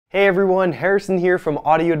Hey everyone, Harrison here from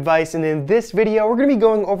Audio Advice, and in this video we're going to be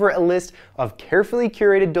going over a list of carefully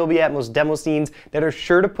curated Dolby Atmos demo scenes that are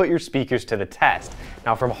sure to put your speakers to the test.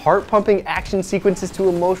 Now, from heart-pumping action sequences to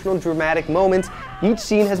emotional dramatic moments, each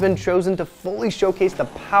scene has been chosen to fully showcase the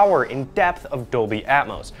power and depth of Dolby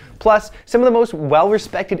Atmos. Plus, some of the most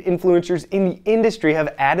well-respected influencers in the industry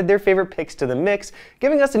have added their favorite picks to the mix,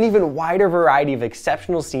 giving us an even wider variety of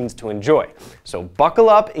exceptional scenes to enjoy. So buckle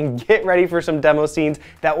up and get ready for some demo scenes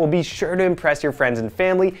that will be sure to impress your friends and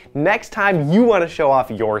family next time you want to show off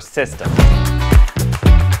your system.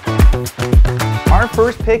 Our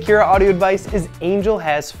first pick here at Audio Advice is Angel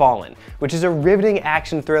Has Fallen, which is a riveting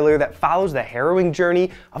action thriller that follows the harrowing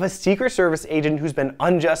journey of a Secret Service agent who's been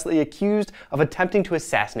unjustly accused of attempting to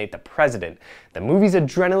assassinate the president. The movie's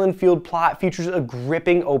adrenaline-fueled plot features a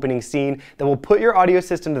gripping opening scene that will put your audio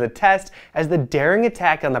system to the test as the daring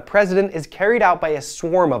attack on the president is carried out by a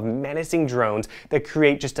swarm of menacing drones that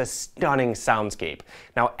create just a stunning soundscape.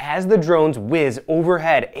 Now, as the drones whiz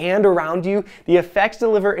overhead and around you, the effects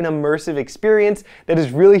deliver an immersive experience that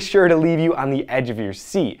is really sure to leave you on the edge of your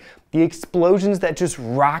seat. The explosions that just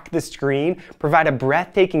rock the screen provide a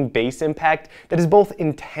breathtaking bass impact that is both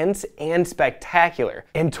intense and spectacular.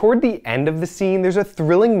 And toward the end of the scene, there's a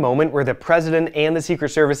thrilling moment where the president and the Secret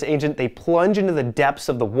Service agent, they plunge into the depths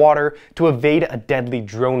of the water to evade a deadly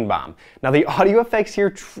drone bomb. Now, the audio effects here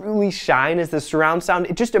truly shine as the surround sound,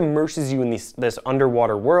 it just immerses you in this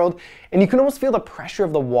underwater world, and you can almost feel the pressure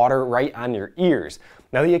of the water right on your ears.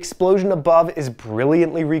 Now, the explosion above is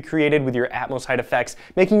brilliantly recreated with your Atmos height effects,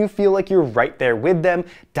 making you feel like you're right there with them,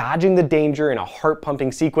 dodging the danger in a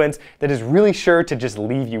heart-pumping sequence that is really sure to just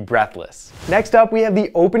leave you breathless. Next up, we have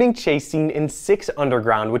the opening chase scene in 6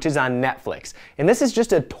 Underground, which is on Netflix. And this is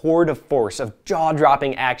just a tour de force of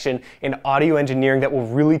jaw-dropping action and audio engineering that will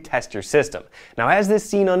really test your system. Now, as this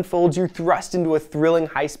scene unfolds, you're thrust into a thrilling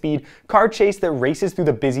high-speed car chase that races through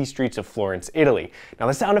the busy streets of Florence, Italy. Now,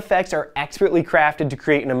 the sound effects are expertly crafted to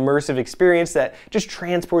create an immersive experience that just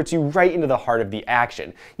transports you right into the heart of the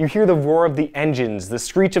action. You hear the roar of the engines, the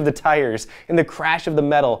screech of the tires, and the crash of the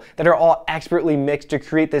metal that are all expertly mixed to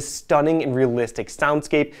create this stunning and realistic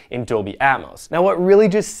soundscape in Dolby Atmos. Now, what really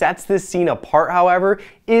just sets this scene apart, however,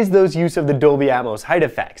 is those use of the Dolby Atmos height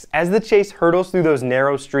effects. As the chase hurtles through those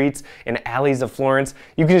narrow streets and alleys of Florence,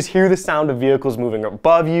 you can just hear the sound of vehicles moving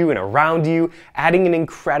above you and around you, adding an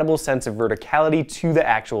incredible sense of verticality to the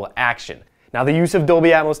actual action. Now, the use of Dolby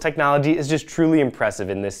Atmos technology is just truly impressive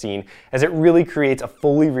in this scene, as it really creates a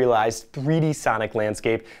fully realized 3D sonic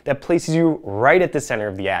landscape that places you right at the center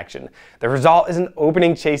of the action. The result is an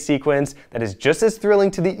opening chase sequence that is just as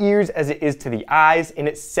thrilling to the ears as it is to the eyes, and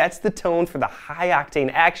it sets the tone for the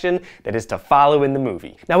high-octane action that is to follow in the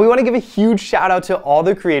movie. Now, we want to give a huge shout out to all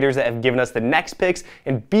the creators that have given us the next picks,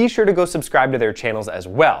 and be sure to go subscribe to their channels as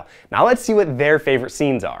well. Now, let's see what their favorite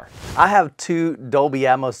scenes are. I have 2 Dolby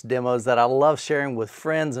Atmos demos that I love sharing with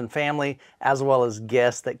friends and family, as well as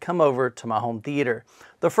guests that come over to my home theater.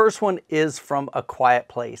 The first one is from A Quiet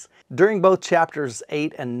Place. During both chapters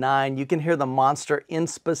 8 and 9, you can hear the monster in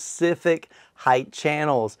specific height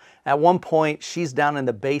channels. At one point, she's down in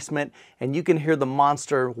the basement, and you can hear the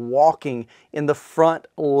monster walking in the front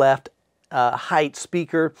left height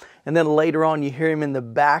speaker, and then later on you hear him in the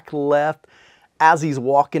back left. As he's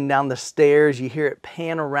walking down the stairs, you hear it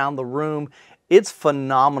pan around the room. It's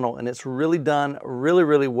phenomenal, and it's really done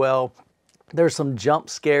really well. There's some jump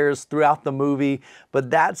scares throughout the movie, but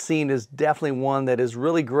that scene is definitely one that is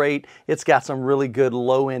really great. It's got some really good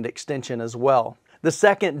low-end extension as well. The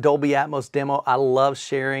second Dolby Atmos demo I love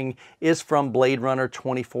sharing is from Blade Runner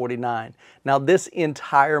 2049. Now, this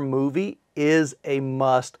entire movie is a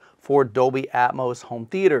must for Dolby Atmos home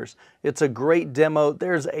theaters. It's a great demo.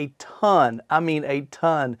 There's a ton, I mean a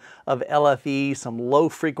ton of LFE, some low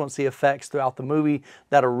frequency effects throughout the movie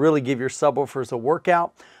that'll really give your subwoofers a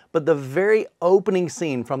workout. But the very opening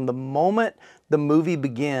scene, from the moment the movie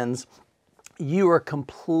begins, you are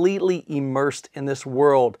completely immersed in this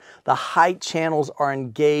world. The height channels are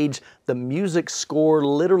engaged. The music score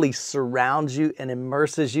literally surrounds you and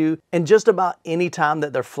immerses you. And just about any time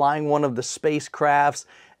that they're flying one of the spacecrafts,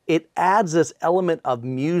 it adds this element of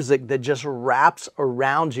music that just wraps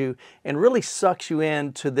around you and really sucks you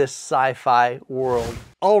into this sci-fi world.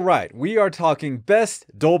 All right, we are talking best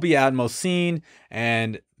Dolby Atmos scene,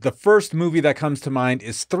 and the first movie that comes to mind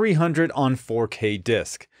is 300 on 4K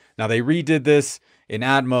disc. Now, they redid this in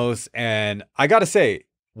Atmos, and I gotta say,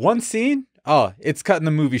 one scene, oh, it's cutting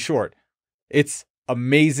the movie short. It's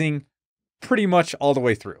amazing pretty much all the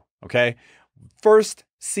way through, okay? First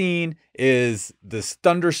scene is this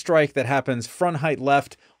thunder strike that happens front height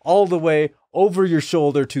left all the way over your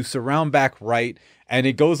shoulder to surround back right, and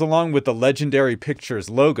it goes along with the Legendary Pictures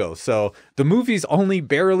logo. So the movie's only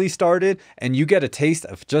barely started, and you get a taste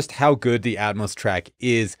of just how good the Atmos track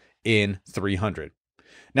is in 300.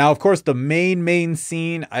 Now, of course, the main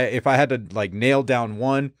scene, if I had to like nail down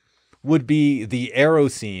one, would be the arrow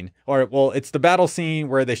scene. Or, well, it's the battle scene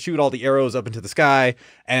where they shoot all the arrows up into the sky,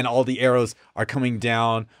 and all the arrows are coming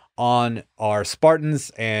down on our Spartans,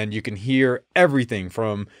 and you can hear everything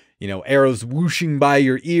from, you know, arrows whooshing by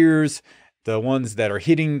your ears, the ones that are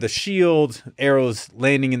hitting the shield, arrows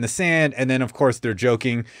landing in the sand, and then of course they're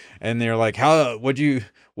joking and they're like, you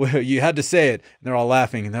had to say it. And they're all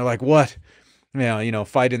laughing and they're like, what? Yeah, you know,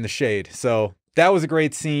 fight in the shade. So that was a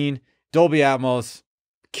great scene. Dolby Atmos,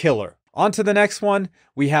 killer. On to the next one.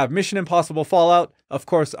 We have Mission Impossible Fallout. Of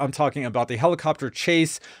course, I'm talking about the helicopter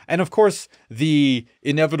chase, and of course the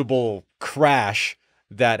inevitable crash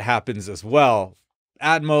that happens as well.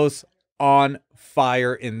 Atmos on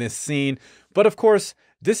fire in this scene. But of course,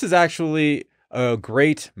 this is actually a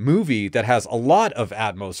great movie that has a lot of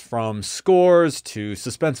Atmos, from scores to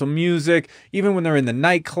suspenseful music. Even when they're in the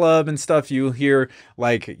nightclub and stuff, you hear,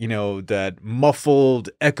 like, you know, that muffled,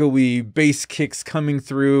 echoey bass kicks coming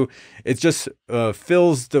through. It just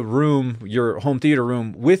fills the room, your home theater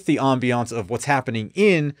room, with the ambiance of what's happening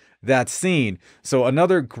in that scene. So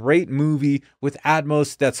another great movie with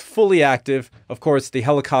Atmos that's fully active. Of course, the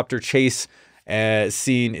helicopter chase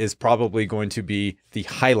scene is probably going to be the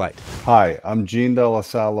highlight. Hi, I'm Gene Della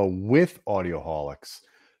Sala with Audioholics.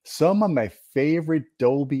 Some of my favorite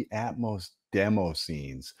Dolby Atmos demo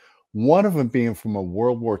scenes, one of them being from a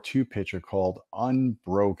World War II picture called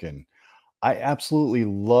Unbroken. I absolutely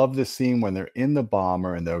love the scene when they're in the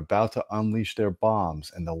bomber and they're about to unleash their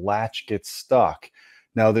bombs and the latch gets stuck.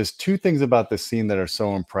 Now, there's two things about this scene that are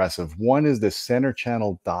so impressive. One is the center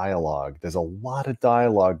channel dialogue. There's a lot of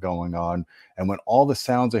dialogue going on. And when all the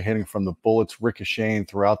sounds are hitting from the bullets ricocheting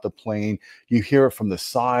throughout the plane, you hear it from the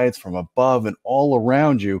sides, from above, and all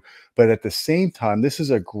around you. But at the same time, this is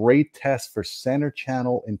a great test for center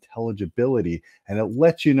channel intelligibility. And it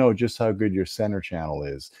lets you know just how good your center channel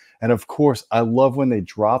is. And of course, I love when they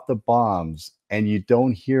drop the bombs and you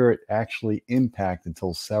don't hear it actually impact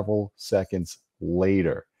until several seconds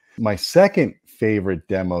later. My second favorite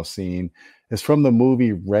demo scene is from the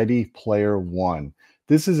movie Ready Player One.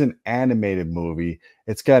 This is an animated movie.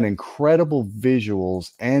 It's got incredible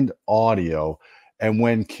visuals and audio. And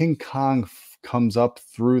when King Kong comes up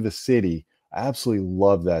through the city, I absolutely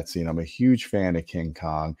love that scene. I'm a huge fan of King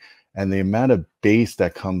Kong. And the amount of bass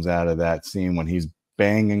that comes out of that scene when he's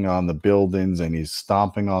banging on the buildings and he's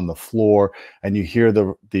stomping on the floor, and you hear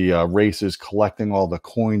the racers collecting all the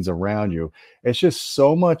coins around you. It's just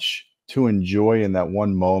so much to enjoy in that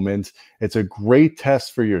one moment. It's a great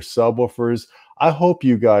test for your subwoofers. I hope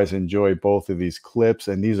you guys enjoy both of these clips,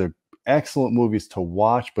 and these are excellent movies to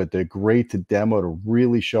watch, but they're great to demo to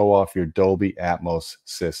really show off your Dolby Atmos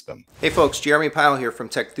system. Hey folks, Jeremy Pyle here from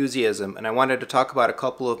Techthusiasm, and I wanted to talk about a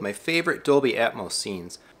couple of my favorite Dolby Atmos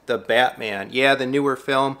scenes. The Batman, yeah, the newer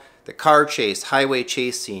film, the car chase, highway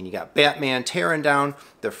chase scene. You got Batman tearing down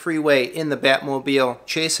the freeway in the Batmobile,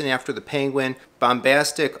 chasing after the Penguin,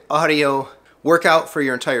 bombastic audio, workout for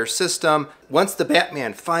your entire system. Once the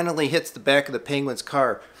Batman finally hits the back of the Penguin's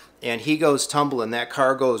car and he goes tumbling, that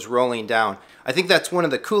car goes rolling down. I think that's one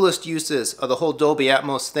of the coolest uses of the whole Dolby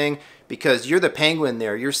Atmos thing, because you're the Penguin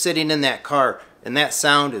there, you're sitting in that car, and that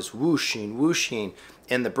sound is whooshing, whooshing.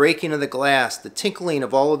 And the breaking of the glass, the tinkling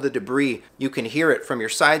of all of the debris, you can hear it from your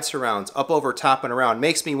side surrounds, up over top and around.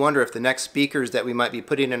 Makes me wonder if the next speakers that we might be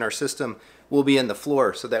putting in our system will be in the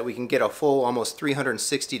floor, so that we can get a full almost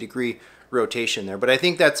 360-degree rotation there. But I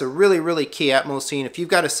think that's a really, really key Atmos scene. If you've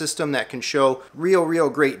got a system that can show real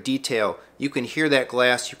great detail, you can hear that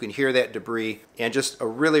glass, you can hear that debris, and just a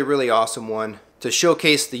really, really awesome one to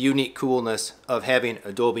showcase the unique coolness of having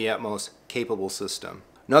a Dolby Atmos capable system.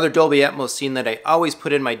 Another Dolby Atmos scene that I always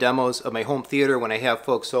put in my demos of my home theater when I have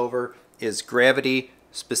folks over is Gravity.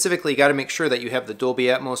 Specifically, you got to make sure that you have the Dolby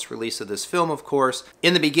Atmos release of this film, of course.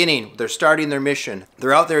 In the beginning, they're starting their mission.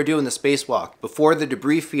 They're out there doing the spacewalk. Before the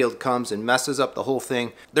debris field comes and messes up the whole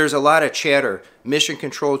thing, there's a lot of chatter, mission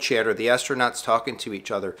control chatter, the astronauts talking to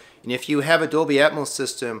each other. And if you have a Dolby Atmos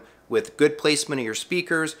system with good placement of your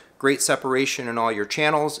speakers, great separation in all your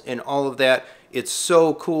channels and all of that, it's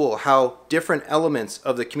so cool how different elements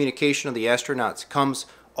of the communication of the astronauts comes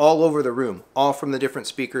all over the room, all from the different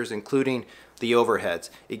speakers, including the overheads.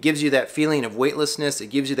 It gives you that feeling of weightlessness. It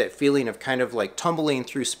gives you that feeling of kind of like tumbling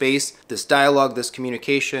through space. This dialogue, this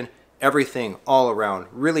communication, everything all around.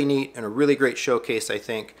 Really neat and a really great showcase, I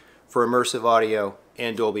think, for immersive audio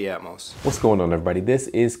and Dolby Atmos. What's going on, everybody? This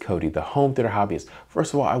is Cody, the home theater hobbyist.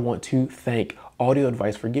 First of all, I want to thank Audio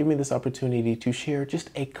Advice for giving me this opportunity to share just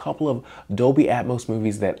a couple of Dolby Atmos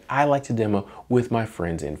movies that I like to demo with my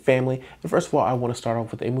friends and family. And first of all, I want to start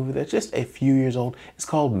off with a movie that's just a few years old. It's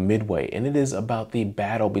called Midway, and it is about the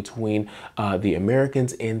battle between the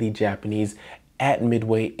Americans and the Japanese at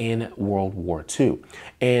Midway in World War II.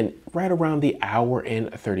 And right around the hour and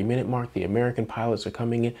 30-minute mark, the American pilots are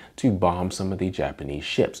coming in to bomb some of the Japanese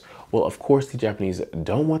ships. Well, of course, the Japanese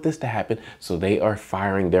don't want this to happen, so they are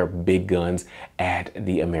firing their big guns at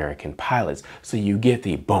the American pilots. So you get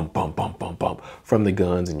the bump, bump, bump, bump, bump from the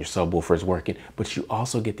guns, and your subwoofers working, but you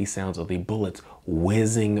also get the sounds of the bullets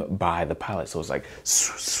whizzing by the pilot. So it's like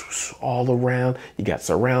all around. You got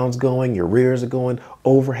surrounds going, your rears are going,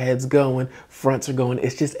 overheads going, fronts are going.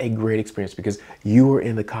 It's just a great experience because you are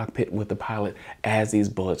in the cockpit with the pilot as these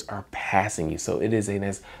bullets are passing you. So it is a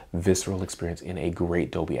nice visceral experience in a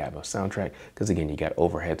great Dolby Atmos soundtrack because, again, you got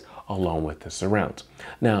overheads along with the surrounds.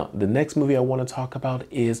 Now, the next movie I want to talk about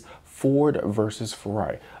is Ford versus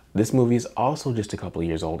Ferrari. This movie is also just a couple of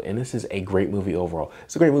years old, and this is a great movie overall.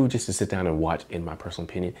 It's a great movie just to sit down and watch, in my personal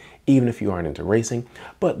opinion, even if you aren't into racing.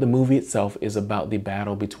 But the movie itself is about the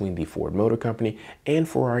battle between the Ford Motor Company and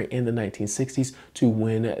Ferrari in the 1960s to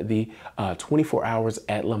win the 24 Hours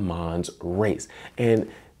at Le Mans race.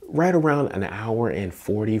 And right around an hour and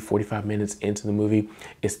 45 minutes into the movie,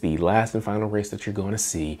 it's the last and final race that you're going to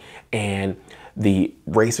see. And the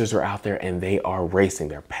racers are out there and they are racing.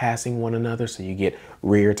 They're passing one another. So you get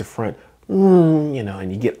rear to front, you know,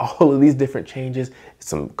 and you get all of these different changes.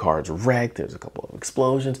 Some cars wrecked, there's a couple of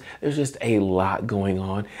explosions. There's just a lot going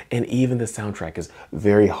on. And even the soundtrack is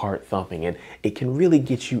very heart thumping, and it can really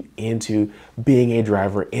get you into being a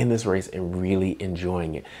driver in this race and really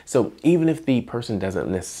enjoying it. So even if the person doesn't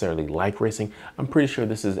necessarily like racing, I'm pretty sure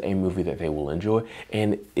this is a movie that they will enjoy,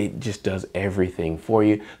 and it just does everything for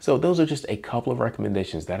you. So those are just a couple of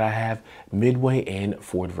recommendations that I have: Midway and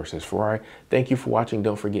Ford versus Ferrari. Thank you for watching.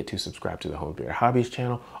 Don't forget to subscribe to the Home Theater Hobbies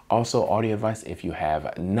channel. Also, Audio Advice if you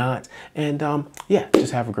have not. And yeah,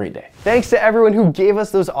 just have a great day. Thanks to everyone who gave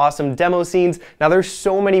us those awesome demo scenes. Now there's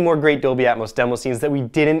so many more great Dolby Atmos demo scenes that we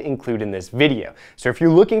didn't include in this video. So if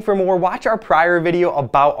you're looking for more, watch our prior video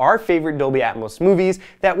about our favorite Dolby Atmos movies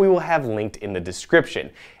that we will have linked in the description.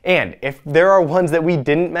 And if there are ones that we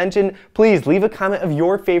didn't mention, please leave a comment of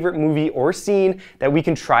your favorite movie or scene that we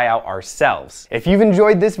can try out ourselves. If you've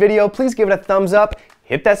enjoyed this video, please give it a thumbs up.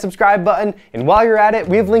 Hit that subscribe button, and while you're at it,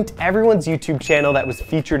 we have linked everyone's YouTube channel that was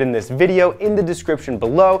featured in this video in the description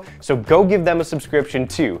below, so go give them a subscription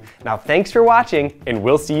too. Now thanks for watching, and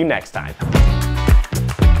we'll see you next time.